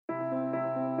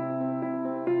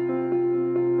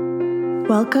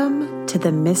Welcome to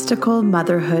the Mystical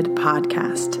Motherhood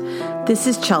Podcast. This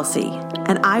is Chelsea,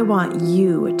 and I want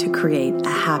you to create a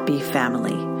happy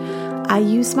family. I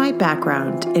use my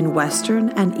background in Western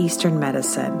and Eastern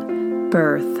medicine,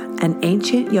 birth, and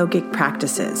ancient yogic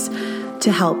practices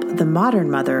to help the modern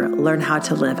mother learn how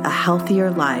to live a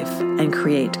healthier life and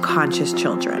create conscious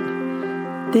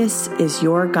children. This is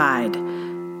your guide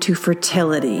to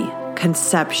fertility,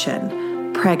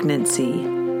 conception, pregnancy,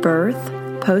 birth,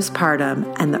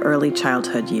 postpartum, and the early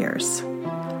childhood years.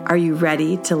 Are you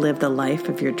ready to live the life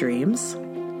of your dreams?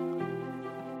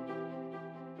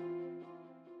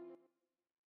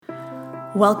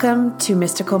 Welcome to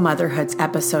Mystical Motherhood's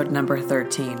episode number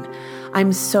 13.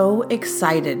 I'm so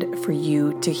excited for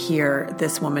you to hear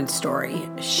this woman's story.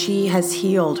 She has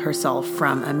healed herself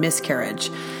from a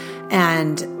miscarriage,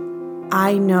 and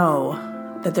I know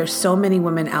that there's so many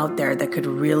women out there that could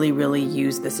really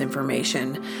use this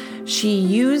information. She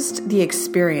used the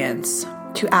experience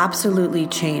to absolutely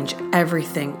change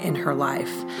everything in her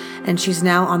life. And she's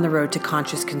now on the road to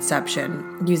conscious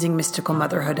conception, using Mystical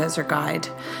Motherhood as her guide.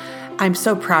 I'm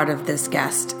so proud of this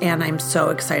guest, and I'm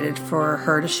so excited for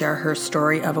her to share her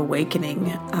story of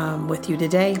awakening with you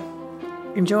today.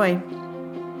 Enjoy.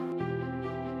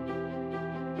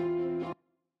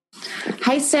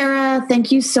 Hi, Sarah.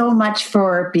 Thank you so much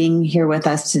for being here with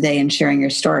us today and sharing your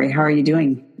story. How are you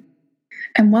doing?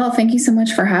 I'm well. Thank you so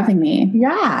much for having me.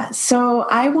 Yeah. So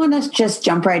I want to just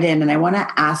jump right in, and I want to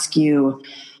ask you,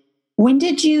 when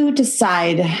did you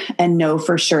decide and know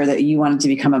for sure that you wanted to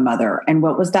become a mother? And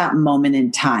what was that moment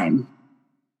in time?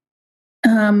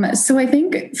 So I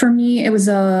think for me, it was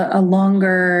a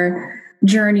longer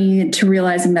journey to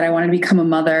realizing that I wanted to become a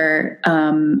mother.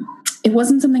 It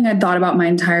wasn't something I'd thought about my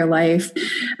entire life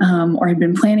or had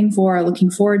been planning for or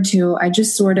looking forward to. I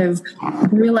just sort of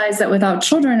realized that without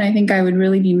children, I think I would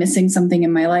really be missing something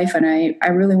in my life. And I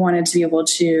really wanted to be able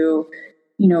to,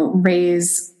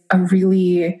 raise a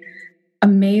really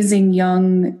amazing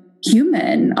young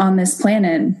human on this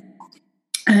planet.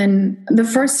 And the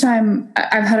first time,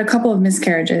 I've had a couple of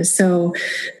miscarriages. So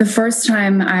the first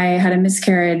time I had a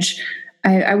miscarriage,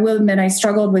 I will admit I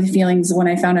struggled with feelings when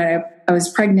I found out I was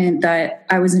pregnant, that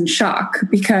I was in shock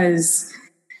because,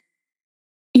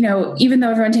 even though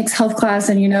everyone takes health class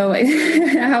and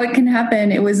how it can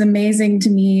happen, it was amazing to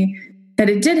me that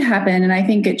it did happen. And I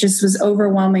think it just was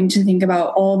overwhelming to think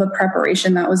about all the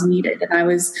preparation that was needed. And I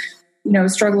was,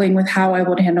 struggling with how I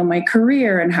would handle my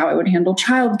career and how I would handle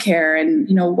childcare and,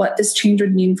 what this change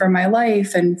would mean for my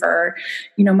life and for,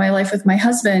 my life with my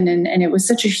husband. And it was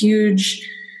such a huge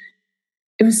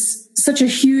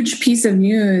piece of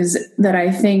news that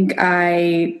I think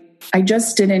I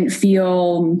just didn't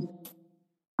feel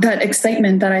that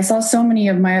excitement that I saw so many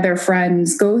of my other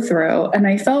friends go through. And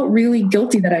I felt really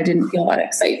guilty that I didn't feel that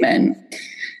excitement.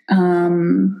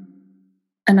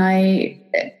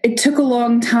 It took a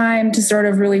long time to sort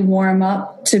of really warm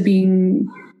up to being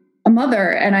a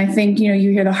mother. And I think, you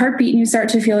hear the heartbeat and you start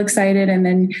to feel excited, and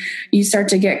then you start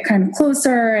to get kind of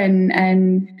closer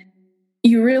and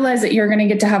you realize that you're going to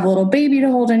get to have a little baby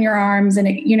to hold in your arms. And,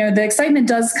 the excitement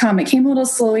does come. It came a little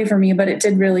slowly for me, but it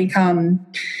did really come.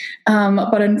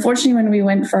 But unfortunately, when we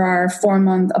went for our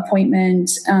 4-month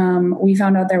appointment, we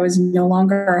found out there was no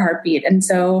longer a heartbeat. And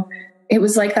so it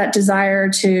was like that desire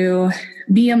to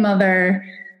be a mother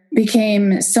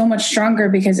became so much stronger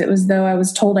because it was though I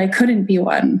was told I couldn't be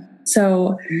one.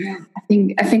 So yeah.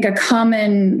 I think a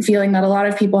common feeling that a lot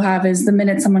of people have is the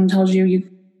minute someone tells you you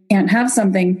can't have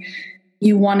something,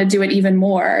 you want to do it even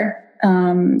more.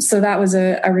 So that was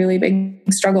a really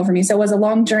big struggle for me. So it was a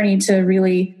long journey to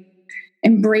really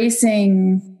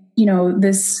embracing,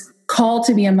 this call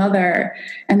to be a mother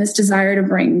and this desire to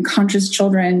bring conscious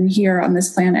children here on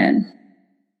this planet.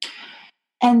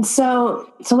 And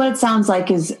so what it sounds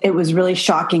like is it was really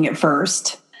shocking at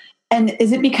first. And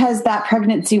is it because that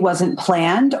pregnancy wasn't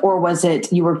planned, or was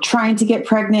it you were trying to get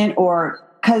pregnant? Or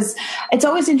because it's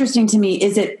always interesting to me,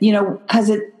 is it,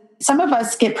 because some of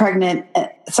us get pregnant,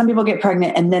 some people get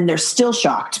pregnant and then they're still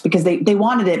shocked because they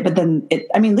wanted it. But then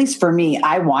at least for me,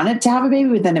 I wanted to have a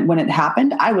baby, but then when it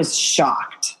happened, I was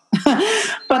shocked.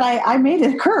 But I made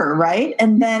it occur, right?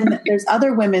 And then there's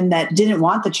other women that didn't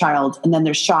want the child, and then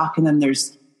there's shock, and then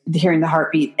there's hearing the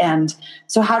heartbeat. And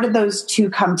so how did those two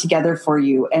come together for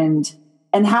you? And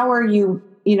how are you,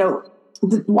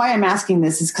 why I'm asking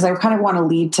this is because I kind of want to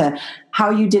lead to how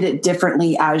you did it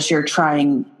differently as you're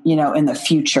trying, in the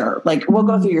future. Like, we'll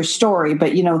go through your story,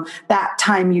 but, that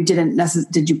time you didn't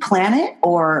necessarily, did you plan it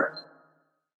or?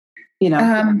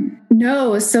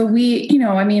 No. So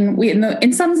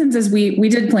in some senses, we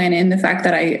did plan in the fact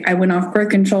that I went off birth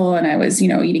control and I was,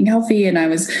 eating healthy and I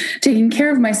was taking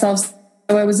care of myself.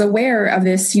 So I was aware of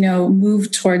this,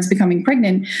 move towards becoming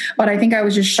pregnant, but I think I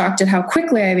was just shocked at how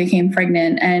quickly I became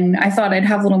pregnant. And I thought I'd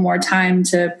have a little more time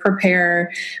to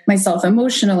prepare myself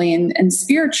emotionally and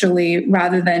spiritually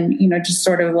rather than, just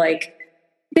sort of like,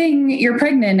 bing, you're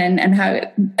pregnant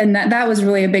and that was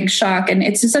really a big shock. And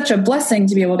it's just such a blessing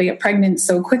to be able to get pregnant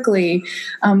so quickly.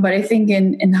 But I think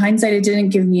in hindsight, it didn't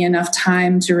give me enough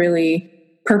time to really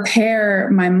prepare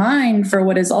my mind for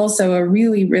what is also a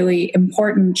really, really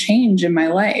important change in my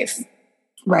life.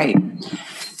 Right.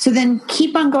 So then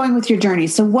keep on going with your journey.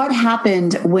 So what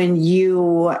happened when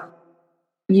you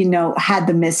had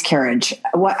the miscarriage?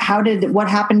 What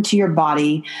happened to your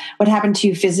body? What happened to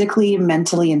you physically,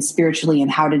 mentally, and spiritually? And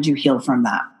how did you heal from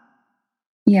that?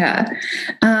 Yeah.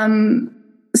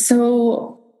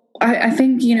 So I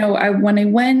think, when I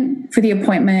went for the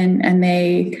appointment and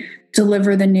they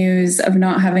deliver the news of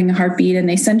not having a heartbeat and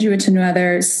they send you to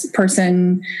another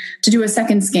person to do a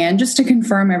second scan just to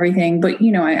confirm everything. But,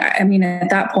 at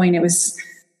that point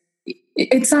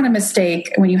it's not a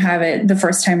mistake when you have it the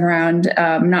first time around,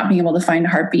 not being able to find a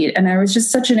heartbeat. And there was just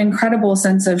such an incredible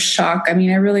sense of shock. I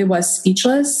really was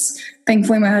speechless.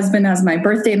 Thankfully, my husband has my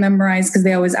birthday memorized because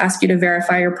they always ask you to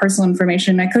verify your personal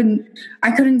information. I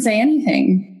couldn't say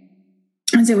anything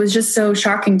because it was just so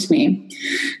shocking to me.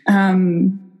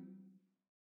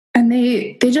 And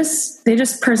they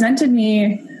just presented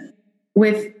me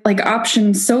with like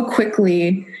options so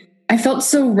quickly. I felt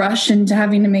so rushed into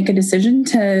having to make a decision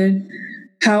to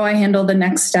how I handle the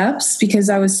next steps because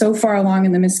I was so far along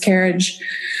in the miscarriage.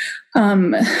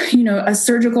 A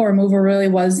surgical removal really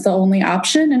was the only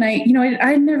option. And I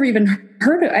had never even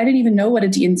heard it. I didn't even know what a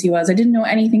D&C was. I didn't know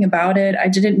anything about it. I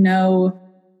didn't know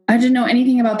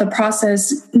anything about the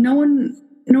process. No one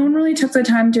really took the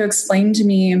time to explain to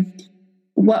me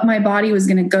what my body was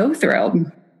going to go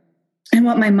through and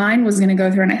what my mind was going to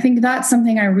go through. And I think that's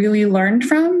something I really learned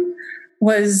from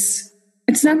was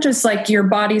it's not just like your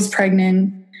body's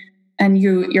pregnant and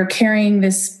you're carrying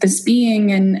this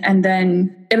being and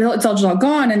then it's all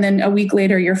gone. And then a week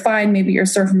later you're fine. Maybe you're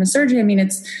sore from a surgery.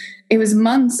 It was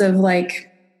months of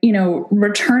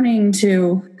returning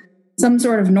to some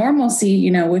sort of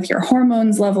normalcy, with your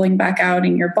hormones leveling back out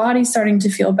and your body starting to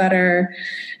feel better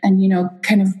and,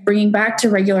 kind of bringing back to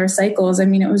regular cycles. It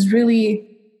was really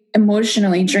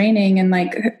emotionally draining. And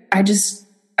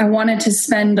I wanted to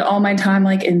spend all my time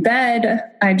in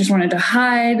bed. I just wanted to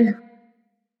hide.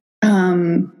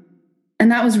 And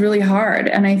that was really hard.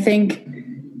 And I think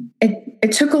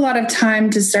it took a lot of time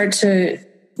to start to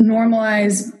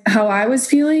normalize how I was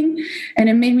feeling. And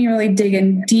it made me really dig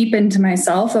in deep into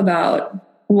myself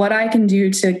about what I can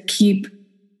do to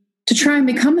try and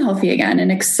become healthy again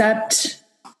and accept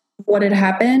what had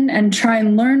happened and try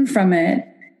and learn from it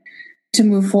to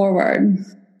move forward.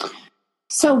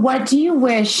 So what do you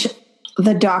wish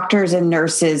the doctors and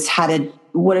nurses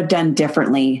would have done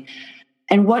differently?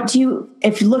 And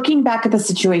if looking back at the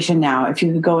situation now, if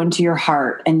you could go into your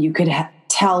heart and you could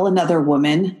tell another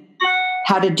woman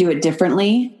how to do it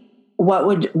differently, what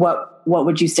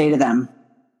would you say to them?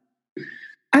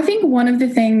 I think one of the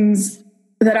things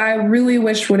that I really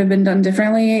wish would have been done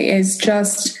differently is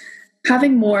just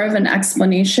having more of an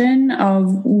explanation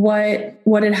of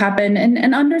what had happened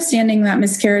and understanding that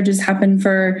miscarriages happen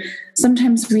for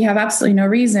sometimes we have absolutely no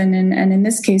reason. And in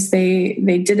this case, they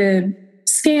did a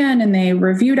scan and they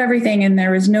reviewed everything and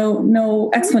there was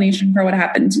no explanation for what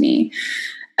happened to me.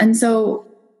 And so,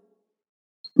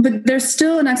 but there's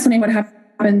still an explanation what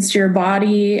happens to your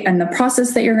body and the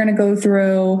process that you're going to go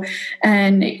through.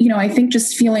 And, I think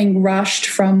just feeling rushed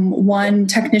from one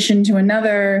technician to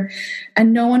another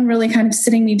and no one really kind of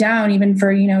sitting me down even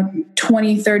for,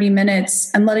 20, 30 minutes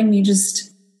and letting me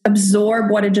just absorb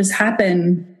what had just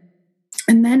happened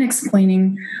and then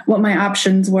explaining what my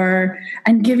options were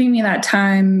and giving me that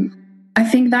time. I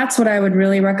think that's what I would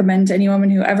really recommend to any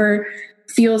woman who ever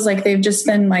feels like they've just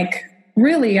been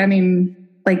really,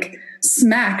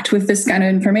 smacked with this kind of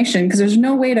information, because there's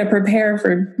no way to prepare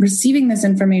for receiving this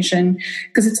information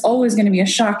because it's always going to be a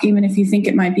shock, even if you think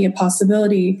it might be a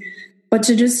possibility. But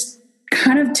to just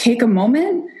kind of take a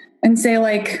moment and say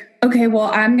okay, well,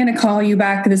 I'm going to call you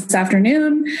back this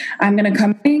afternoon. I'm going to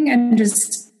come in and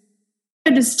just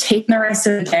take the rest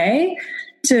of the day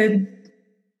to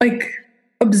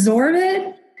absorb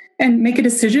it and make a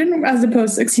decision as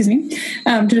opposed to,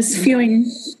 to just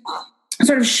feeling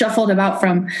sort of shuffled about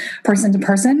from person to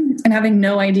person and having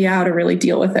no idea how to really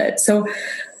deal with it. So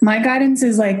my guidance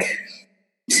is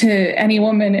to any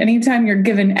woman, anytime you're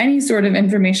given any sort of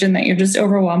information that you're just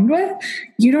overwhelmed with,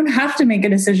 you don't have to make a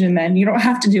decision then. You don't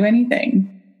have to do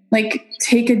anything. Like,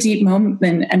 take a deep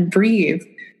moment and breathe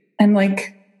and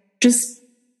like just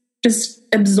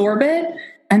absorb it.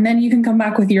 And then you can come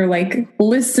back with your like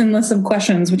lists and lists of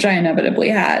questions, which I inevitably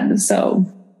had. So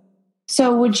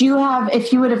would you have,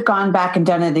 if you would have gone back and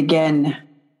done it again,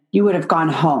 you would have gone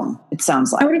home, it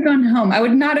sounds like. I would have gone home. I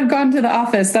would not have gone to the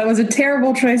office. That was a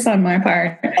terrible choice on my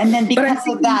part. And then because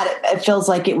of that, it feels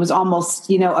like it was almost,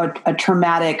 a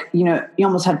traumatic, you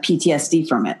almost had PTSD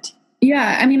from it.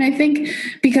 Yeah. I mean, I think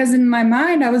because in my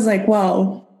mind, I was like,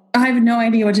 well, I have no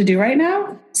idea what to do right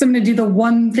now. So I'm going to do the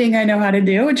one thing I know how to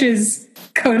do, which is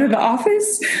go to the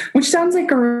office, which sounds like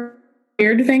a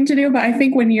weird thing to do. But I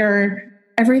think when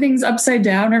everything's upside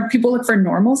down or people look for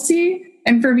normalcy,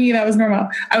 and for me, that was normal.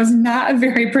 I was not a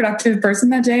very productive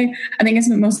person that day. I think I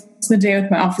spent most of the day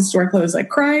with my office door closed, like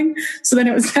crying. So then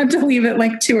it was time to leave at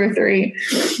like 2 or 3.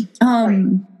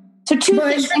 So two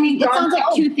things, it sounds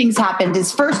like two things happened.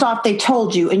 Is first off, they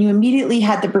told you and you immediately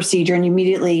had the procedure and you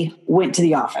immediately went to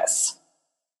the office.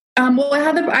 Well,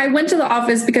 I went to the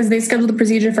office because they scheduled the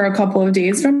procedure for a couple of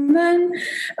days from then.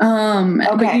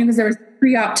 But, because there was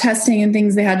pre-op testing and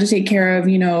things they had to take care of,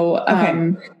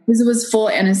 because it was full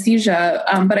anesthesia.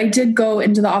 But I did go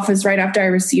into the office right after I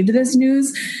received this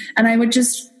news, and I would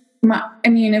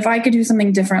if I could do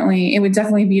something differently, it would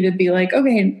definitely be to be like,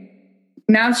 okay,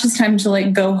 now it's just time to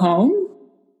like go home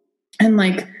and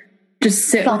like just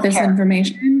sit with this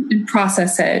information and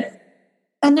process it.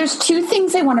 And there's two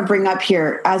things I want to bring up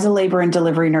here as a labor and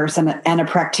delivery nurse and a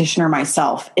practitioner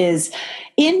myself is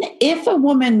if a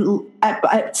woman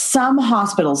at some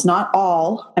hospitals, not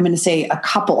all, I'm going to say a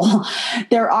couple,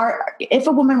 if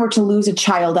a woman were to lose a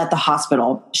child at the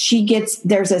hospital,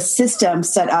 there's a system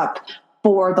set up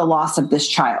for the loss of this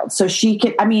child. So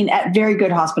at very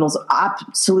good hospitals,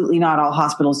 absolutely not all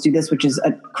hospitals do this, which is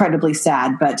incredibly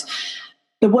sad, but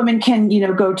the woman can,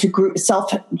 go to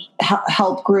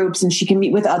self-help groups and she can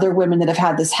meet with other women that have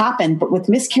had this happen. But with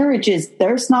miscarriages,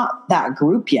 there's not that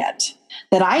group yet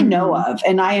that I know of.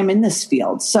 And I am in this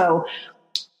field. So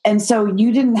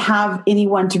you didn't have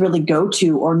anyone to really go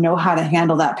to or know how to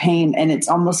handle that pain. And it's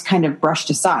almost kind of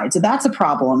brushed aside. So that's a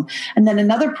problem. And then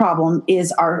another problem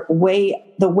is the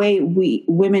way we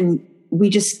women,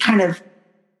 we just kind of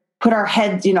put our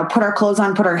heads, put our clothes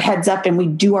on, put our heads up, and we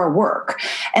do our work.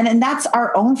 And that's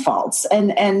our own faults. And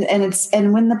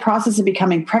when the process of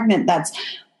becoming pregnant, that's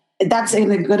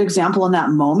a good example in that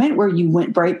moment where you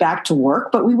went right back to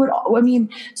work. But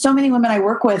so many women I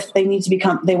work with, they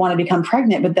want to become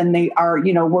pregnant, but then they are,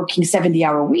 working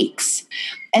 70-hour weeks.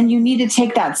 And you need to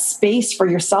take that space for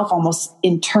yourself almost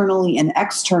internally and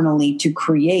externally to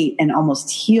create and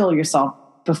almost heal yourself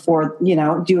before,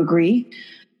 do you agree?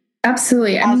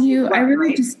 Absolutely.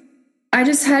 I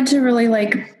just had to really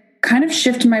like kind of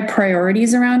shift my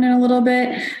priorities around in a little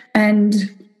bit and,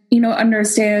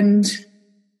 understand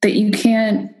that you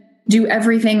can't do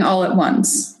everything all at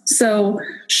once. So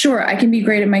sure, I can be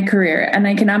great at my career and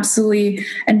I can absolutely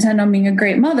intend on being a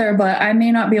great mother, but I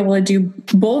may not be able to do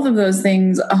both of those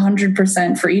things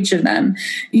 100% for each of them.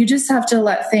 You just have to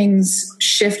let things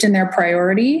shift in their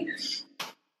priority,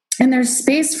 and there's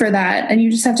space for that. And you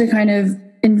just have to kind of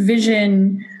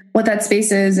envision what that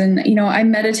space is. And, I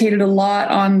meditated a lot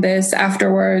on this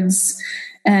afterwards.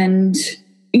 And,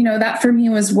 that for me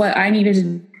was what I needed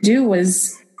to do,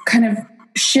 was kind of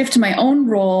shift my own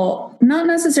role, not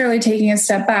necessarily taking a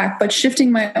step back, but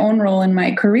shifting my own role in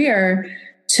my career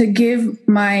to give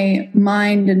my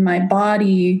mind and my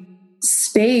body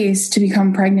space to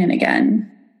become pregnant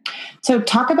again. So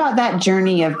talk about that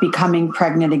journey of becoming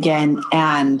pregnant again.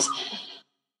 And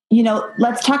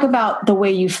let's talk about the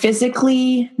way you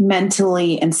physically,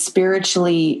 mentally, and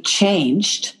spiritually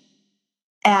changed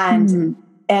and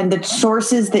the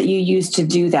sources that you used to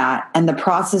do that and the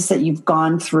process that you've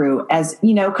gone through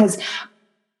because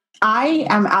I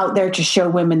am out there to show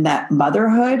women that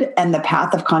motherhood and the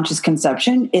path of conscious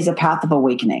conception is a path of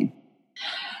awakening.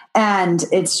 And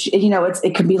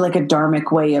it could be like a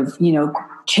dharmic way of,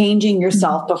 changing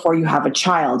yourself before you have a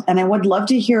child. And I would love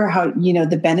to hear how,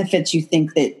 the benefits you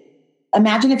think that,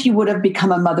 imagine if you would have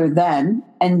become a mother then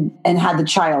and had the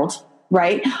child,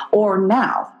 right? Or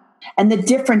now, and the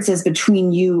differences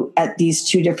between you at these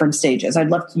two different stages. I'd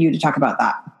love you to talk about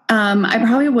that. I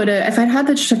probably would have, if I'd had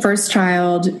the first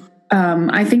child,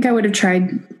 I think I would have tried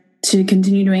to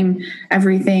continue doing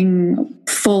everything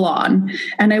full on.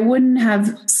 And I wouldn't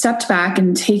have stepped back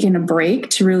and taken a break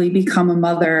to really become a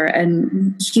mother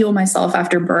and heal myself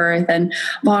after birth and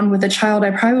bond with a child.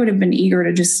 I probably would have been eager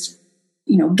to just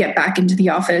get back into the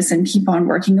office and keep on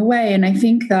working away. And I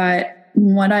think that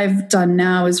what I've done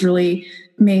now is really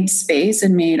made space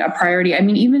and made a priority. I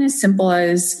mean, even as simple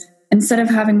as instead of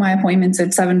having my appointments at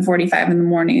 7:45 in the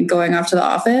morning and going off to the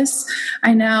office,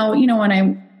 I now, when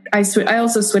I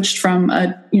also switched from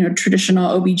a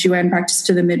traditional OB/GYN practice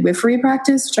to the midwifery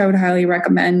practice, which I would highly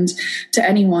recommend to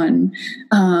anyone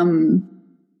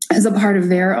as a part of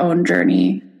their own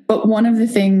journey. But one of the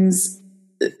things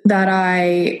that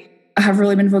I have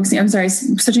really been focusing,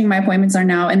 switching my appointments are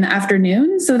now in the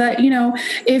afternoon so that,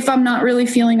 if I'm not really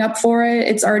feeling up for it,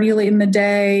 it's already late in the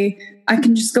day, I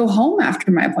can just go home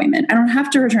after my appointment. I don't have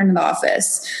to return to the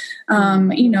office.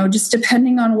 Just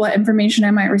depending on what information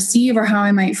I might receive or how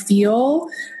I might feel,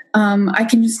 I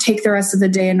can just take the rest of the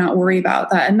day and not worry about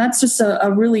that. And that's just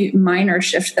a really minor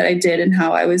shift that I did in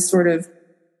how I was sort of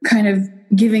kind of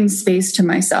giving space to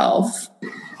myself.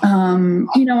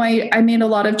 I made a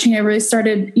lot of change. I really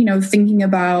started, thinking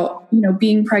about,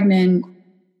 being pregnant.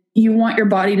 You want your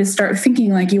body to start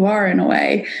thinking like you are in a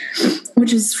way,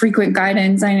 which is frequent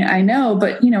guidance. I know,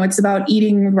 but it's about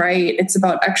eating right. It's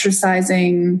about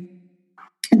exercising.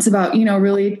 It's about,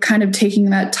 really kind of taking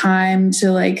that time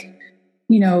to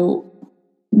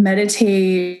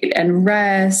meditate and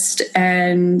rest.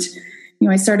 And,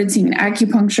 I started seeing an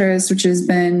acupuncturist, which has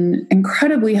been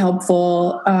incredibly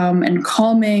helpful and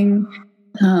calming,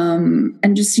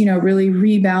 and just, really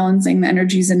rebalancing the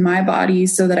energies in my body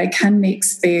so that I can make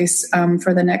space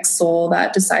for the next soul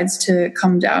that decides to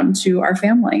come down to our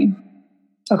family.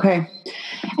 Okay.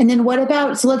 And then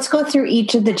so let's go through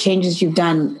each of the changes you've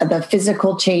done, the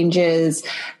physical changes,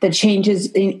 the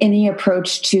changes in any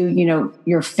approach to,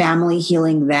 your family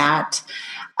healing that,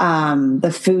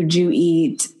 the food you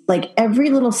eat, like every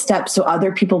little step so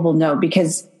other people will know,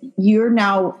 because you're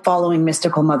now following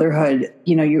Mystical Motherhood.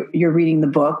 You're reading the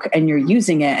book and you're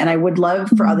using it. And I would love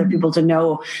for other people to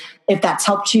know if that's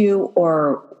helped you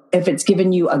or if it's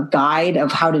given you a guide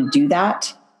of how to do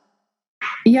that.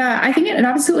 Yeah, I think it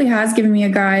absolutely has given me a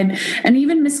guide. And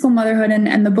even Mystical Motherhood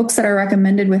and the books that are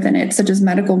recommended within it, such as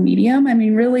Medical Medium. I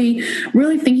mean, really,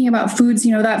 really thinking about foods,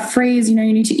 that phrase, you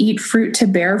need to eat fruit to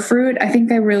bear fruit. I think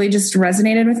that really just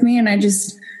resonated with me. And I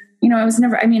just,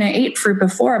 I ate fruit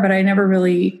before, but I never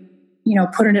really,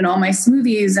 put it in all my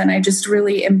smoothies. And I just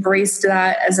really embraced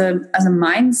that as a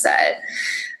mindset.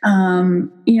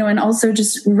 And also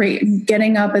just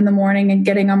getting up in the morning and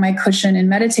getting on my cushion and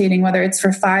meditating, whether it's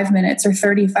for 5 minutes or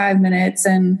 35 minutes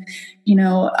and,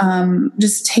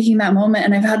 just taking that moment.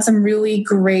 And I've had some really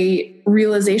great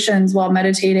realizations while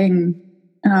meditating,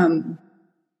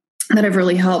 that have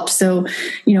really helped. So,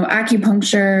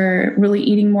 acupuncture, really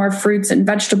eating more fruits and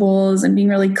vegetables and being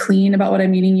really clean about what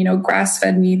I'm eating,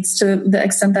 grass-fed meats to the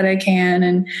extent that I can.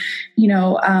 And,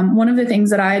 one of the things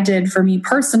that I did for me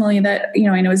personally that,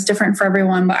 I know is different for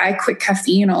everyone, but I quit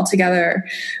caffeine altogether.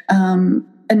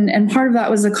 And part of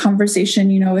that was a conversation,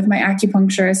 with my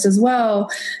acupuncturist as well,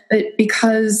 that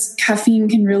because caffeine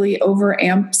can really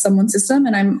overamp someone's system.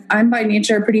 And I'm by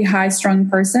nature a pretty high strung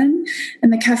person.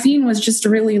 And the caffeine was just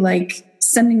really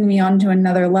sending me on to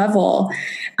another level,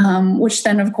 which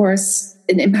then of course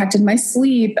it impacted my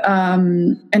sleep.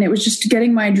 And it was just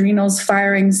getting my adrenals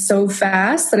firing so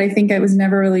fast that I think I was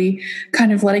never really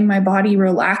kind of letting my body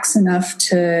relax enough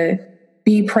to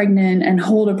be pregnant and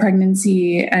hold a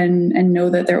pregnancy and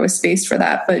know that there was space for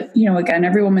that. But, again,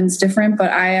 every woman's different, but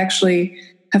I actually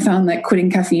have found that quitting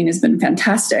caffeine has been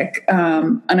fantastic.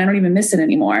 And I don't even miss it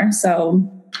anymore. So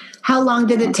how long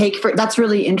did it take that's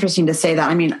really interesting to say that.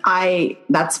 I mean,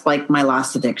 that's like my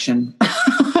last addiction.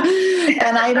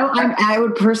 And I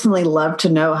would personally love to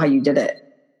know how you did it.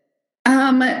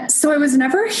 So I was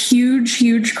never a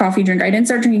huge coffee drinker. I didn't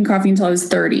start drinking coffee until I was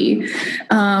 30.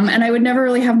 And I would never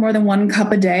really have more than 1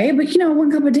 cup a day, but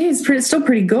 1 cup a day is still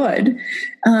pretty good.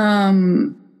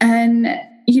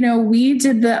 We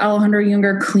did the Alejandro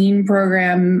Junger Clean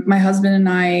program, my husband and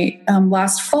I,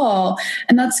 last fall,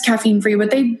 and that's caffeine free, but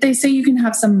they say you can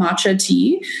have some matcha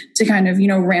tea to kind of,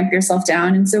 ramp yourself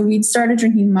down. And so we'd started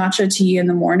drinking matcha tea in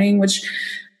the morning, which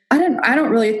I don't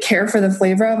really care for the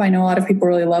flavor of. I know a lot of people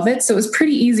really love it. So it was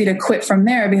pretty easy to quit from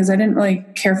there because I didn't really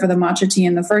care for the matcha tea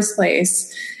in the first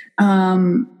place.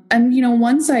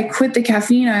 Once I quit the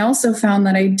caffeine, I also found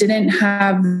that I didn't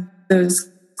have those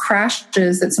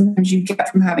crashes that sometimes you get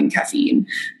from having caffeine.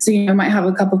 So, you might have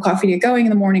a cup of coffee to get going in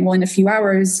the morning. Well, in a few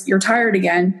hours, you're tired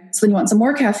again. So then you want some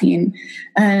more caffeine.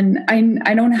 And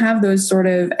I don't have those sort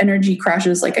of energy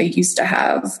crashes like I used to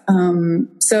have.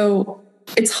 So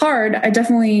it's hard. I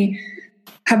definitely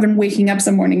have been waking up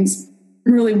some mornings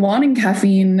really wanting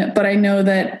caffeine, but I know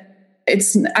that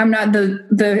I'm not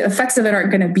the effects of it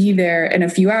aren't going to be there in a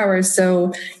few hours.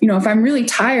 So, if I'm really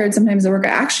tired, sometimes at work, I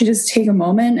actually just take a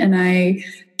moment and I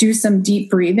do some deep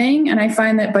breathing. And I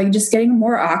find that by just getting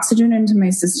more oxygen into my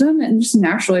system, it just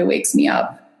naturally wakes me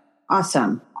up.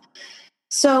 Awesome.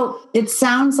 So it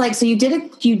sounds like, so you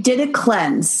did a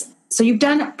cleanse. So you've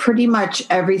done pretty much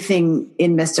everything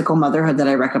in mystical motherhood that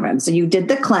I recommend. So you did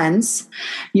the cleanse,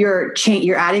 you're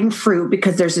adding fruit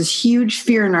because there's this huge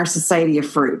fear in our society of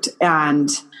fruit, and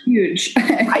huge.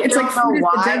 I don't know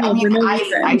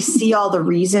why. I see all the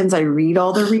reasons, I read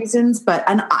all the reasons, but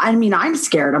I'm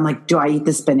scared. I'm like, do I eat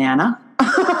this banana?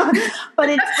 But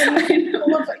it's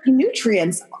full of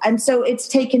nutrients. And so it's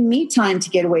taken me time to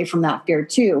get away from that fear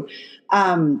too.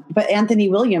 But Anthony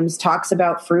Williams talks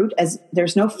about fruit as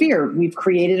there's no fear. We've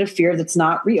created a fear that's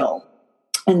not real.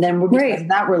 And then because of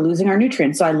that, we're losing our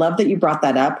nutrients. So I love that you brought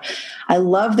that up. I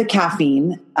love the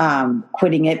caffeine,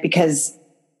 quitting it, because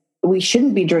we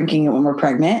shouldn't be drinking it when we're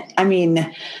pregnant.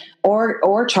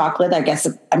 Or chocolate, I guess.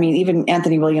 Even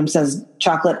Anthony Williams says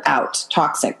chocolate out,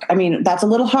 toxic. That's a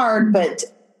little hard, but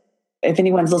if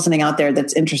anyone's listening out there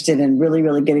that's interested in really,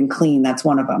 really getting clean, that's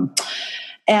one of them.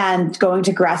 And going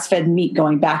to grass-fed meat,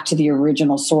 going back to the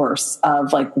original source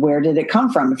of where did it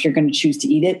come from? If you're going to choose to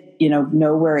eat it,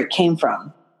 know where it came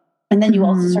from. And then you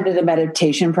also started a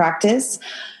meditation practice,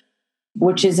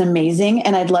 which is amazing.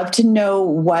 And I'd love to know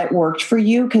what worked for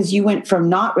you, because you went from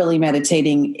not really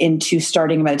meditating into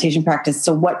starting a meditation practice.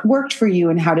 So what worked for you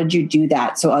and how did you do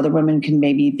that so other women can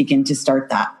maybe begin to start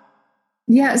that?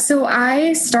 Yeah, so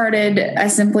I started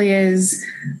as simply as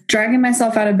dragging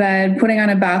myself out of bed, putting on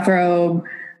a bathrobe,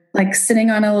 sitting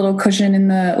on a little cushion in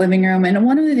the living room. And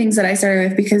one of the things that I started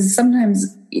with, because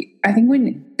sometimes I think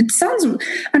when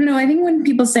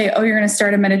people say, oh, you're going to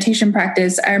start a meditation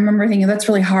practice, I remember thinking that's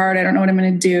really hard. I don't know what I'm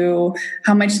going to do.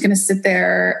 How am I just going to sit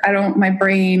there? My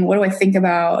brain, what do I think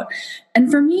about? And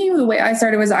for me, the way I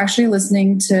started was actually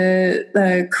listening to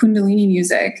the Kundalini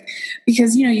music,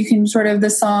 because, you can sort of, the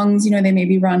songs, they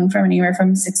maybe run from anywhere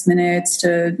from 6 minutes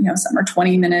to, some are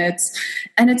 20 minutes.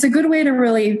 And it's a good way to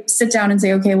really sit down and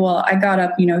say, okay, well, I got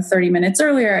up, 30 minutes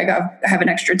earlier. I have an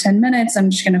extra 10 minutes. I'm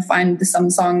just going to find some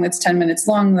song that's 10 minutes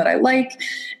long that I like.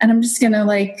 And I'm just going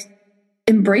to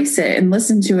embrace it and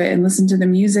listen to it and listen to the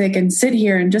music and sit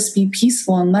here and just be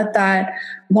peaceful and let that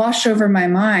wash over my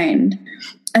mind.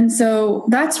 And so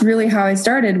that's really how I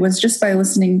started, was just by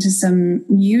listening to some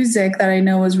music that I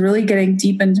know was really getting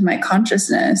deep into my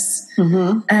consciousness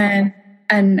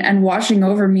and washing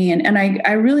over me. And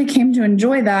I really came to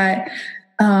enjoy that.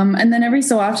 And then every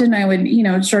so often I would,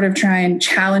 sort of try and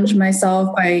challenge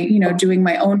myself by, doing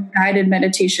my own guided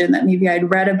meditation that maybe I'd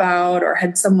read about or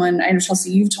had someone, I know,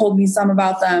 Chelsea, you've told me some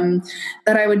about them,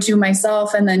 that I would do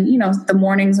myself. And then, the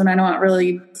mornings when I'm not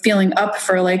really feeling up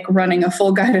for running a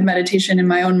full guided meditation in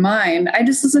my own mind, I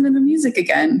just listen to the music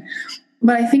again.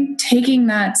 But I think taking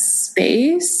that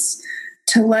space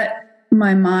to let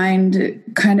my mind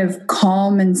kind of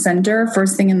calm and center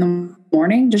first thing in the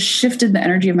morning just shifted the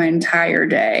energy of my entire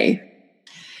day.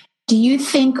 Do you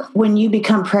think when you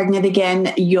become pregnant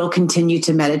again, you'll continue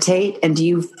to meditate? And do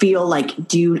you feel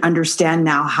do you understand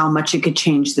now how much it could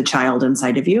change the child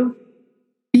inside of you?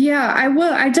 Yeah, I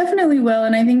will. I definitely will.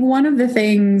 And I think one of the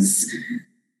things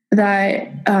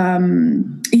that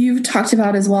you've talked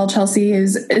about as well, Chelsea,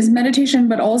 is meditation,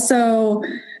 but also,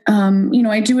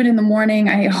 I do it in the morning.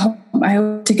 I hope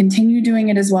to continue doing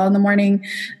it as well in the morning.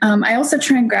 I also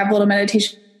try and grab a little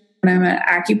meditation when I'm at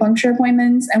acupuncture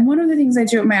appointments. And one of the things I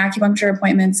do at my acupuncture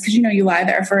appointments, because, you lie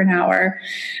there for an hour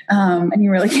and you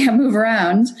really can't move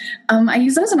around. I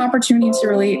use that as an opportunity to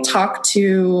really talk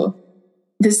to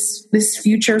this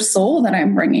future soul that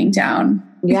I'm bringing down.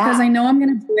 Yeah. Because I know I'm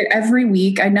going to do it every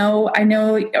week. I know,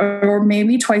 or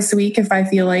maybe twice a week if I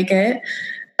feel like it.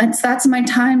 That's my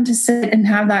time to sit and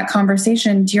have that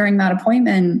conversation during that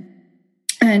appointment.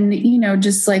 And,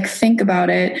 just think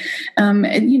about it.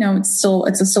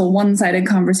 It's a still one-sided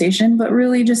conversation, but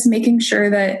really just making sure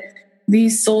that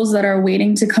these souls that are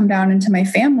waiting to come down into my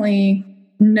family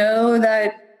know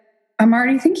that I'm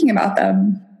already thinking about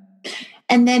them.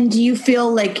 And then do you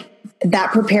feel like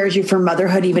that prepares you for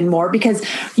motherhood even more? Because,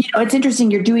 it's interesting.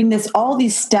 You're doing all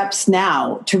these steps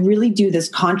now to really do this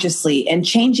consciously and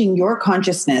changing your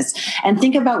consciousness. And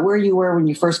think about where you were when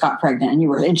you first got pregnant and you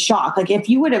were in shock. If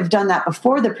you would have done that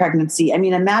before the pregnancy,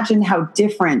 imagine how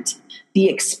different the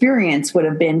experience would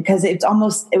have been, because it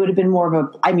would have been more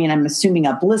of I'm assuming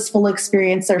a blissful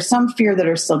experience. There's some fear that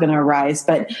are still going to arise,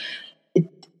 but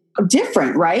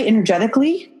different, right?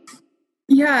 Energetically.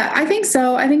 Yeah, I think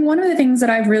so. I think one of the things that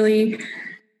I let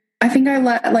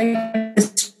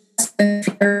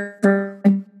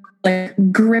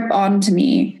like grip onto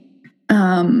me,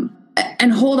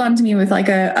 and hold on to me with like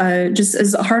a just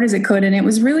as hard as it could. And it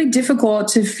was really difficult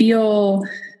to feel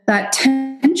that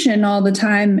tension all the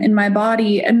time in my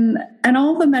body, and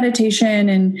all the meditation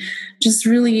and just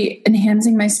really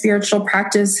enhancing my spiritual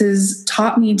practice has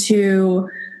taught me to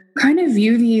kind of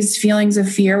view these feelings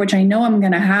of fear, which I know I'm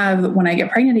going to have when I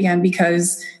get pregnant again,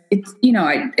 because it's, you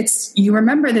know, you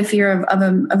remember the fear of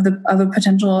a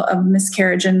potential of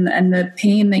miscarriage and the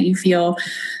pain that you feel.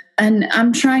 And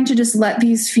I'm trying to just let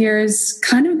these fears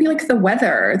kind of be like the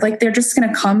weather. Like they're just going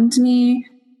to come to me,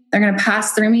 they're going to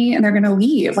pass through me, and they're going to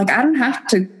leave. Like I don't have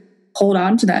to hold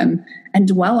on to them and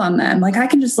dwell on them. Like I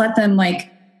can just let them like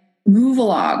move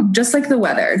along, just like the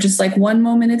weather. Just like one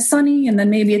moment it's sunny, and then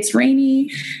maybe it's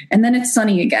rainy, and then it's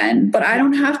sunny again. But I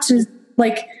don't have to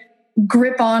like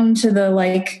grip on to the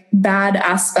like bad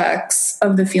aspects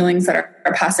of the feelings that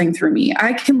are passing through me.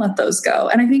 I can let those go.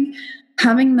 And I think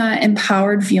having that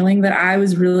empowered feeling that I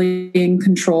was really in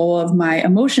control of my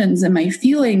emotions and my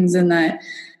feelings, and that,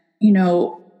 you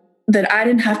know, that I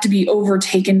didn't have to be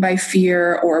overtaken by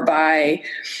fear or by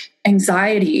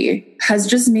anxiety, has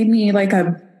just made me like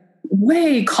a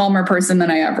way calmer person than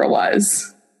I ever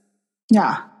was.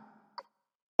 Yeah.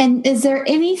 And is there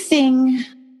anything,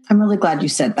 I'm really glad you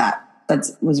said that. That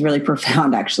was really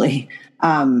profound, actually.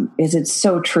 Is it's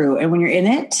so true. And when you're in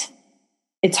it,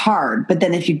 it's hard. But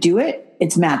then if you do it,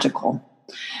 it's magical.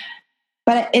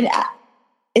 But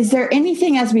is there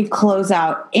anything, as we close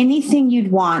out, anything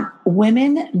you'd want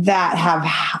women that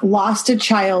have lost a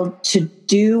child to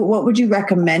do? What would you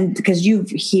recommend? Because you've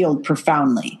healed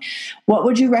profoundly. What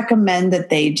would you recommend that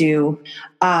they do?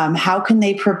 How can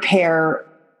they prepare?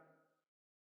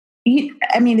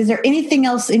 I mean, is there anything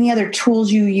else, any other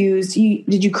tools you used?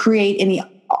 Did you create any,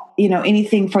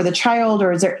 anything for the child,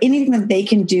 or is there anything that they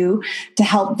can do to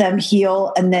help them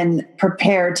heal and then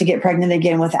prepare to get pregnant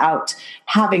again without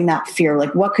having that fear?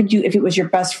 Like, what could you, if it was your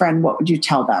best friend, what would you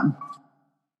tell them?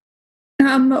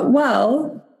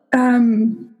 One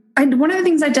of the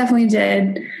things I definitely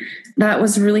did that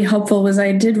was really helpful was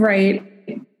I did write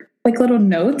like little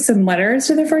notes and letters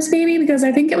to the first baby, because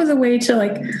I think it was a way to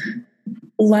like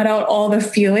let out all the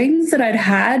feelings that I'd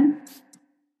had.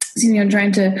 Excuse me, I'm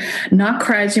trying to not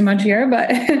cry too much here, but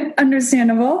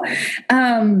understandable.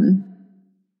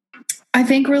 I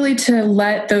think really to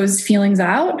let those feelings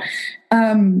out,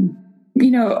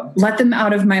 let them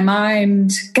out of my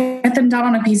mind, get them down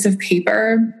on a piece of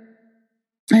paper,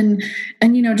 and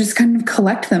just kind of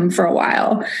collect them for a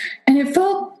while. And it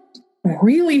felt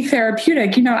really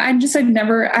therapeutic. I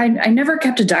never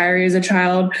kept a diary as a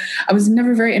child. I was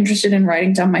never very interested in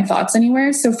writing down my thoughts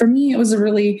anywhere. So for me, it was a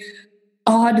really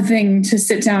odd thing to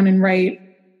sit down and write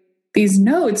these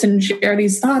notes and share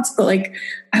these thoughts. But like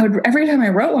every time I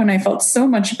wrote one, I felt so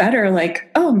much better. Like,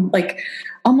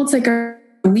 almost like a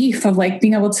relief of like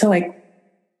being able to like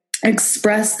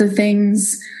express the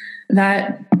things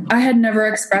that I had never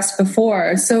expressed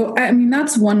before. So, I mean,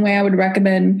 that's one way I would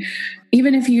recommend,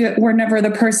 even if you were never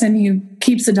the person who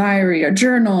keeps a diary or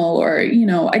journal, or,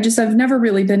 I've never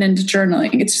really been into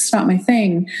journaling. It's just not my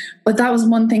thing. But that was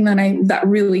one thing that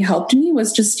really helped me,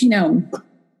 was just,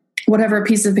 whatever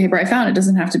piece of paper I found. It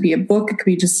doesn't have to be a book. It could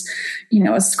be just,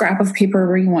 a scrap of paper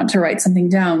where you want to write something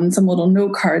down, some little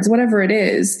note cards, whatever it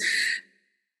is.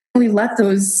 Really let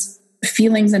those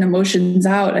feelings and emotions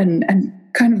out and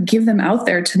kind of give them out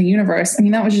there to the universe. I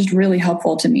mean, that was just really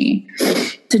helpful to me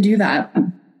to do that.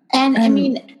 And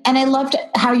and I loved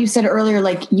how you said earlier,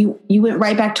 like you went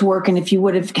right back to work. And if you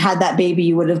would have had that baby,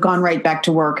 you would have gone right back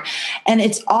to work. And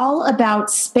it's all about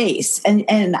space.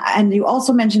 And you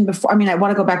also mentioned before, I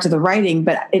want to go back to the writing,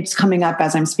 but it's coming up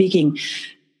as I'm speaking.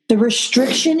 The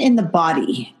restriction in the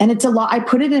body. And it's a lot. I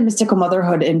put it in Mystical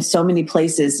Motherhood in so many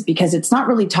places because it's not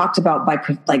really talked about by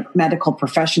like medical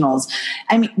professionals.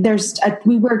 I mean,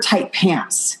 we wear tight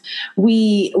pants.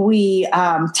 We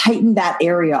tighten that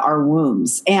area, our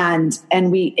wombs, and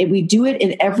we do it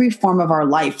in every form of our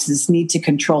life. This need to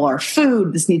control our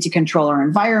food, this need to control our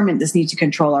environment, this need to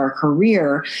control our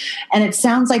career. And it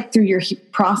sounds like through your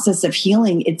process of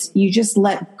healing, you just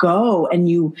let go and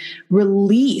you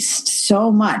released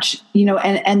so much.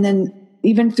 And then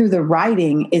even through the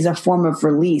writing is a form of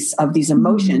release of these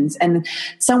emotions. Mm-hmm. And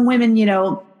some women,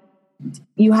 even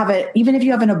if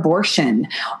you have an abortion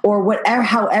or whatever,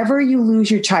 however you lose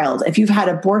your child, if you've had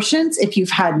abortions, if you've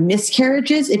had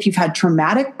miscarriages, if you've had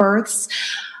traumatic births,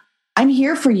 I'm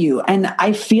here for you. And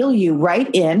I feel you right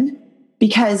in,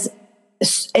 because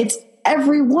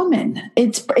every woman.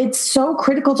 It's so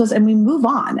critical to us, and we move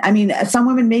on. I mean, some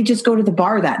women may just go to the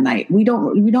bar that night. We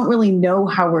don't really know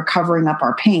how we're covering up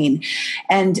our pain,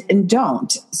 and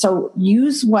don't. So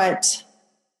use what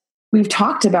we've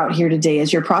talked about here today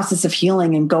as your process of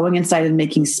healing and going inside and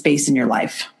making space in your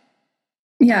life.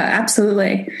 Yeah,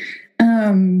 absolutely.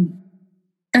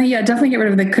 Yeah, definitely get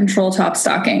rid of the control top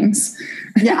stockings.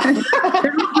 Yeah.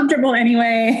 They're not comfortable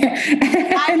anyway.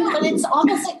 I know, but it's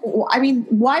almost like, I mean,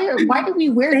 why do we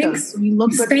wear those? You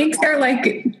look good. Spanx are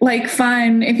like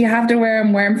fine. If you have to wear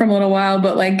them for a little while,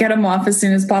 but like get them off as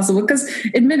soon as possible, because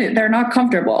admit it, they're not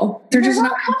comfortable. They're just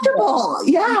not comfortable.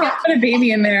 Yeah. You can't put a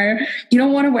baby in there. You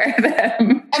don't want to wear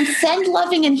them. And send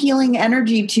loving and healing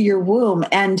energy to your womb.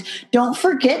 And don't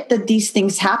forget that these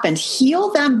things happened.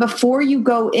 Heal them before you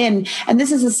go in. And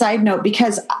this is a side note,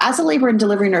 because as a labor and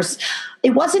delivery nurse,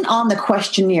 it wasn't on the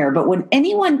questionnaire, but when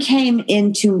anyone came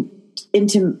into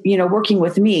working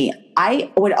with me,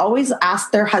 I would always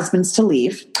ask their husbands to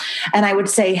leave. And I would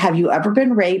say, have you ever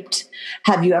been raped?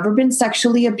 Have you ever been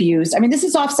sexually abused? I mean, this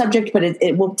is off subject, but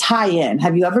it will tie in.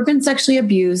 Have you ever been sexually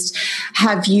abused?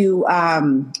 Have you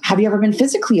ever been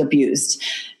physically abused?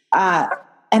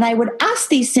 And I would ask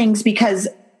these things because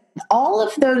all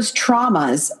of those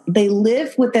traumas, they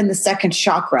live within the second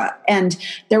chakra, and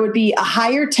there would be a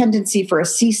higher tendency for a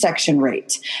C-section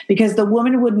rate because the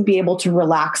woman wouldn't be able to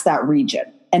relax that region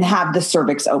and have the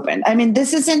cervix open. I mean,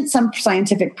 this isn't some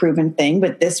scientific proven thing,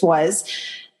 but this was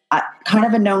kind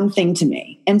of a known thing to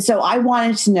me. And so I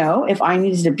wanted to know if I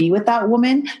needed to be with that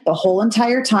woman the whole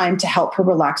entire time to help her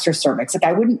relax her cervix. Like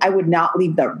I would not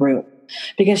leave that room,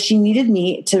 because she needed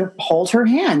me to hold her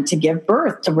hand, to give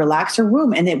birth, to relax her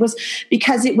womb. And it was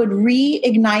because it would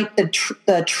reignite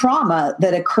the trauma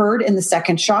that occurred in the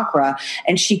second chakra,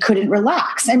 and she couldn't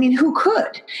relax. I mean, who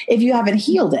could if you haven't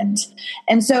healed it?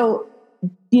 And so,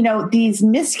 these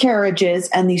miscarriages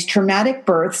and these traumatic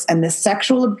births and the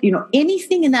sexual,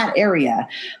 anything in that area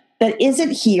that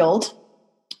isn't healed,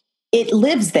 it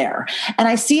lives there. And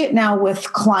I see it now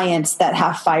with clients that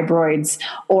have fibroids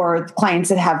or clients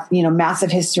that have, massive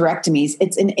hysterectomies.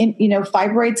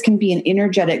 Fibroids can be an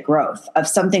energetic growth of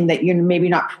something that you're maybe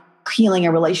not healing,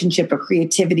 a relationship, a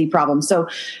creativity problem. So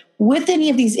with any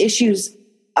of these issues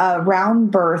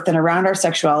around birth and around our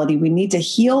sexuality, we need to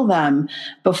heal them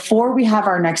before we have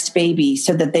our next baby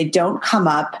so that they don't come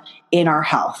up in our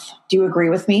health. Do you agree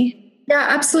with me? Yeah,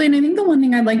 absolutely. And I think the one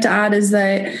thing I'd like to add is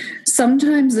that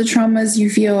sometimes the traumas you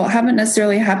feel haven't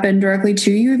necessarily happened directly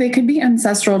to you. They could be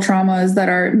ancestral traumas that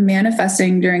are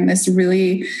manifesting during this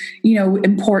really,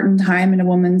 important time in a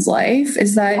woman's life.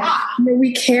 Is that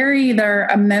we carry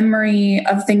a memory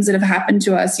of things that have happened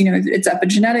to us. It's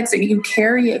epigenetics, that you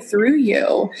carry it through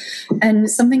you. And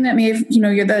something that may have,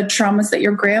 you're the traumas that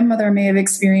your grandmother may have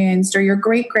experienced, or your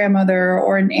great grandmother,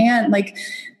 or an aunt, like,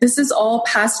 this is all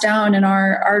passed down, and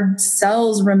our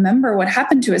cells remember what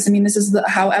happened to us. I mean, this is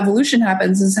how evolution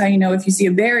happens. This is how if you see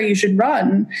a bear, you should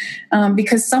run,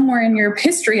 because somewhere in your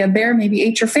history, a bear maybe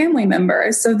ate your family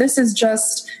member. So this is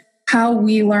just how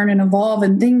we learn and evolve,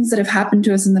 and things that have happened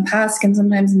to us in the past can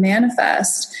sometimes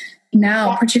manifest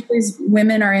now, particularly as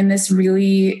women are in this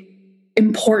really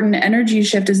important energy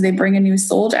shift as they bring a new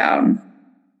soul down.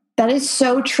 That is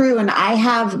so true. And I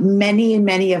have many and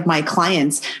many of my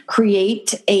clients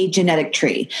create a genetic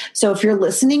tree. So if you're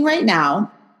listening right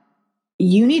now,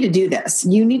 you need to do this.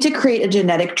 You need to create a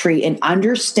genetic tree and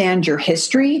understand your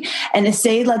history. And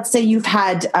let's say you've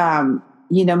had,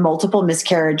 multiple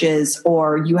miscarriages,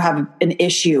 or you have an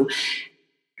issue.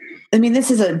 I mean, this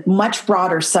is a much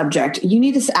broader subject. You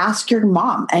need to ask your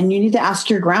mom, and you need to ask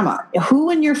your grandma,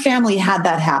 who in your family had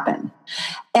that happen?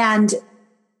 And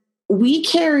we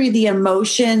carry the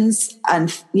emotions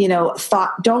and,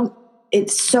 thought.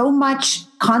 It's so much,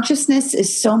 consciousness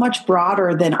is so much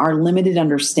broader than our limited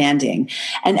understanding.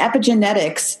 And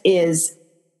epigenetics is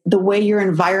the way your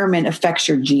environment affects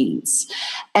your genes.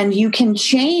 And you can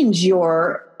change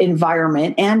your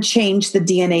environment and change the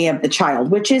DNA of the child,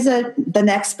 which is the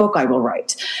next book I will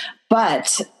write.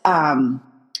 But,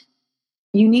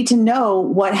 you need to know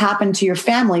what happened to your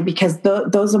family, because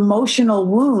those emotional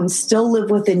wounds still live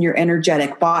within your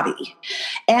energetic body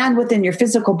and within your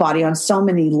physical body on so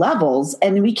many levels.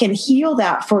 And we can heal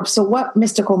that so what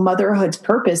Mystical Motherhood's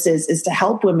purpose is to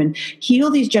help women heal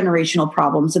these generational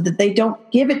problems so that they don't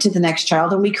give it to the next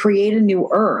child, and we create a new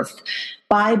earth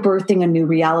by birthing a new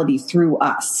reality through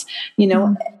us.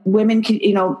 Women can,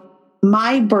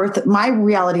 my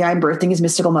reality I'm birthing is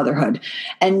mystical motherhood.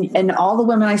 And all the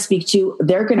women I speak to,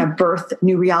 they're going to birth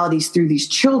new realities through these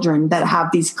children that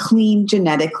have these clean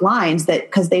genetic lines, that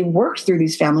because they worked through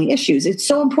these family issues. It's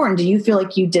so important. Do you feel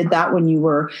like you did that when you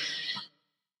were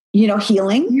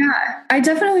healing? Yeah, I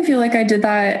definitely feel like I did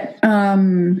that.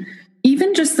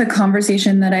 Even just the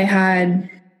conversation that I had,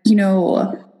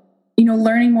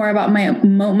 learning more about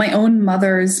my own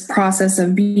mother's process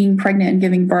of being pregnant and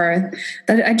giving birth,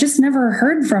 that I just never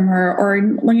heard from her. Or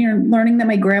when you're learning that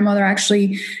my grandmother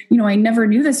actually, I never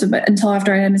knew this until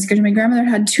after I had miscarriage. My grandmother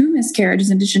had 2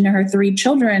 miscarriages in addition to her 3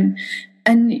 children.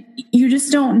 And you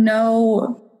just don't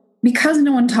know, because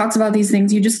no one talks about these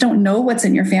things, you just don't know what's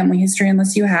in your family history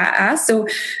unless you ask. So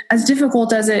as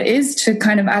difficult as it is to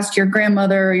kind of ask your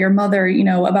grandmother or your mother,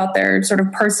 about their sort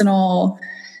of personal,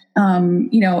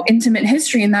 intimate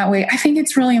history in that way, I think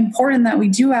it's really important that we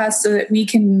do ask so that we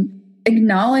can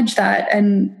acknowledge that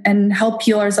and help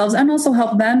heal ourselves, and also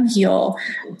help them heal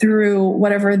through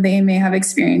whatever they may have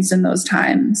experienced in those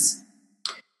times.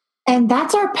 And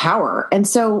that's our power. And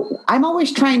so I'm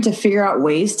always trying to figure out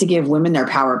ways to give women their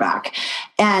power back.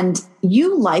 And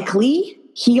you likely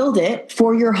healed it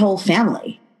for your whole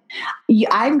family.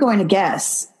 I'm going to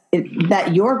guess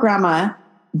that your grandma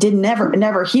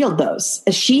never healed those.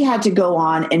 She had to go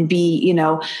on and be,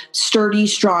 sturdy,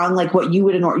 strong, like what you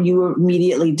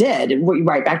immediately did,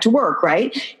 right back to work,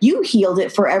 right? You healed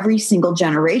it for every single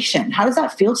generation. How does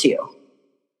that feel to you?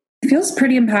 It feels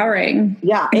pretty empowering.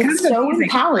 Yeah, it's so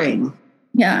empowering.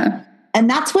 Yeah. And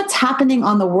that's what's happening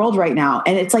on the world right now.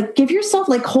 And it's like, give yourself,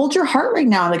 hold your heart right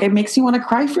now. It makes me want to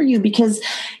cry for you, because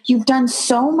you've done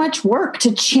so much work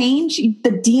to change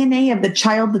the DNA of the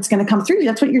child that's going to come through you.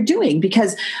 That's what you're doing,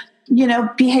 because,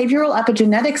 behavioral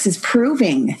epigenetics is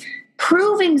proving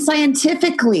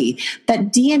scientifically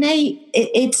that DNA,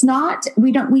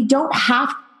 we don't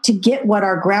have to get what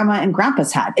our grandma and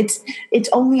grandpas had. It's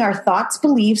only our thoughts,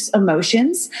 beliefs,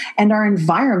 emotions, and our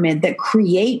environment that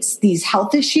creates these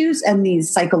health issues and these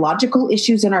psychological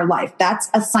issues in our life.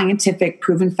 That's a scientific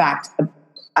proven fact,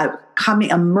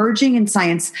 emerging in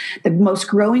science, the most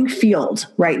growing field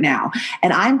right now.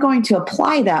 And I'm going to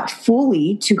apply that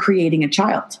fully to creating a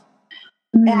child.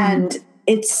 Mm.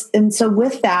 And so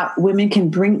with that, women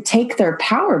can take their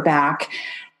power back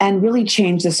and really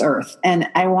change this earth. And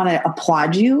I want to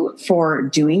applaud you for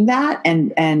doing that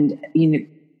and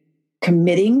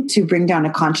committing to bring down a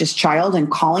conscious child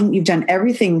and calling. You've done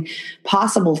everything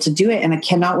possible to do it. And I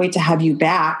cannot wait to have you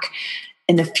back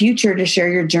in the future to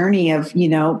share your journey of,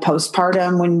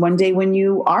 postpartum, one day when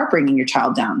you are bringing your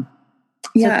child down.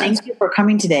 Yeah. So thank you for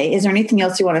coming today. Is there anything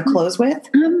else you want to close with?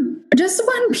 Just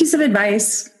one piece of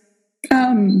advice.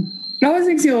 It always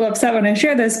makes you a little upset when I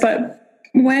share this, but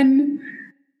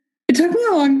it took me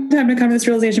a long time to come to this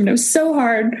realization, but it was so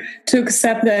hard to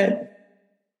accept that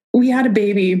we had a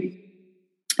baby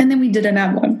and then we didn't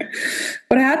have one.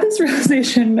 But I had this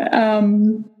realization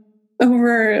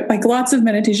over lots of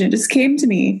meditation. It just came to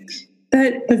me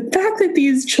that the fact that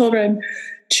these children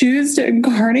choose to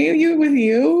incarnate with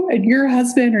you and your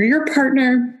husband or your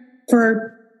partner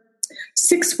for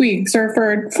 6 weeks or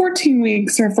for 14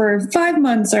 weeks or for 5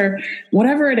 months or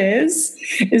whatever it is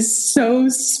so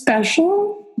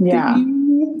special. Yeah.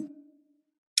 You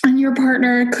and your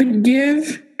partner could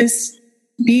give this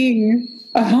being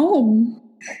a home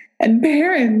and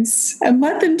parents and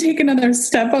let them take another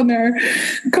step on their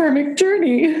karmic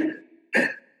journey.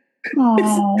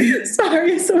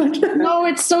 Sorry so much. No,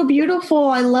 it's so beautiful.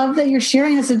 I love that you're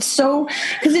sharing this.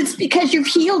 It's because you've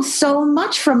healed so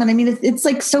much from it. I mean,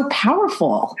 it's so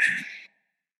powerful.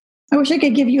 I wish I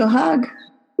could give you a hug.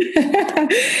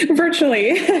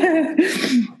 Virtually.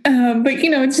 But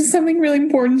it's just something really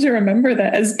important to remember,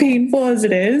 that as painful as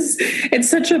it is, it's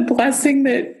such a blessing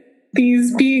that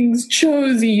these beings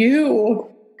chose you.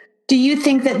 Do you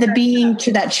think that the being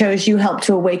that chose you helped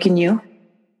to awaken you?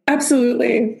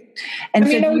 Absolutely. And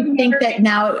so do you think that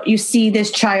now you see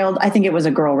this child, I think it was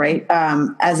a girl, right?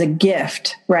 As a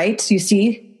gift, right? You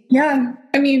see? Yeah.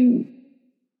 I mean,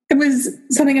 it was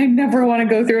something I never want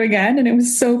to go through again. And it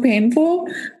was so painful,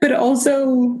 but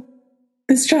also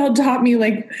this child taught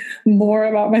me more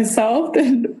about myself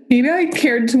than maybe I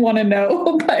cared to want to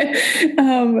know. But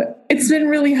it's been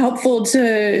really helpful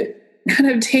to kind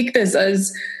of take this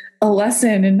as a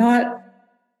lesson and not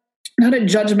a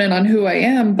judgment on who I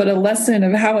am, but a lesson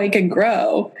of how I can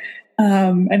grow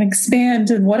and expand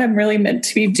and what I'm really meant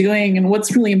to be doing and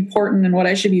what's really important and what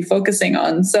I should be focusing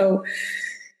on. So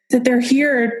that they're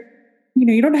here,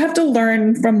 you don't have to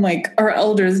learn from our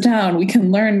elders down. We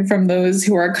can learn from those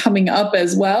who are coming up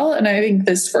as well. And I think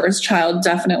this first child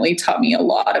definitely taught me a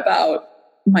lot about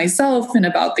myself and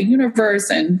about the universe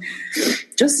and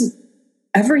just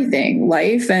everything,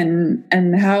 life and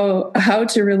how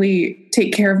to really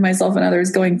take care of myself and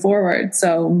others going forward.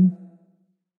 So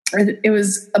it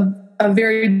was a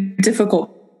very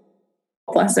difficult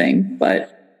blessing,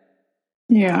 but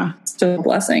Yeah. Still a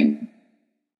blessing.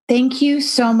 Thank you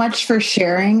so much for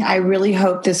sharing. I really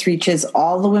hope this reaches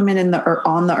all the women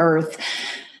on the earth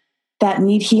that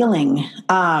need healing.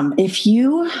 If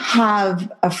you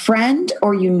have a friend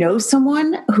or you know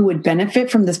someone who would benefit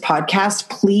from this podcast,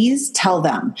 please tell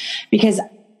them, because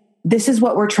this is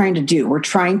what we're trying to do. We're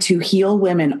trying to heal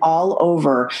women all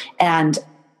over, and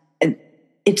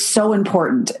it's so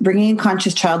important. Bringing a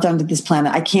conscious child down to this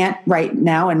planet. I can't right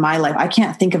now in my life, I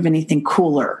can't think of anything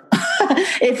cooler.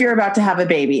 If you're about to have a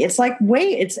baby, it's like,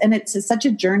 it's such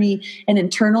a journey, an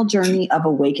internal journey of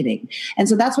awakening. And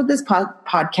so that's what this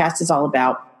podcast is all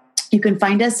about. You can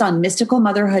find us on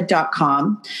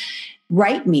mysticalmotherhood.com.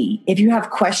 Write me. If you have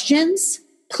questions,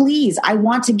 please, I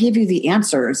want to give you the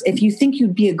answers. If you think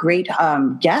you'd be a great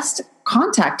guest,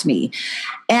 contact me.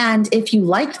 And if you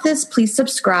liked this, please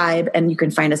subscribe, and you can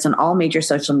find us on all major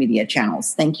social media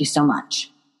channels. Thank you so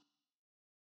much.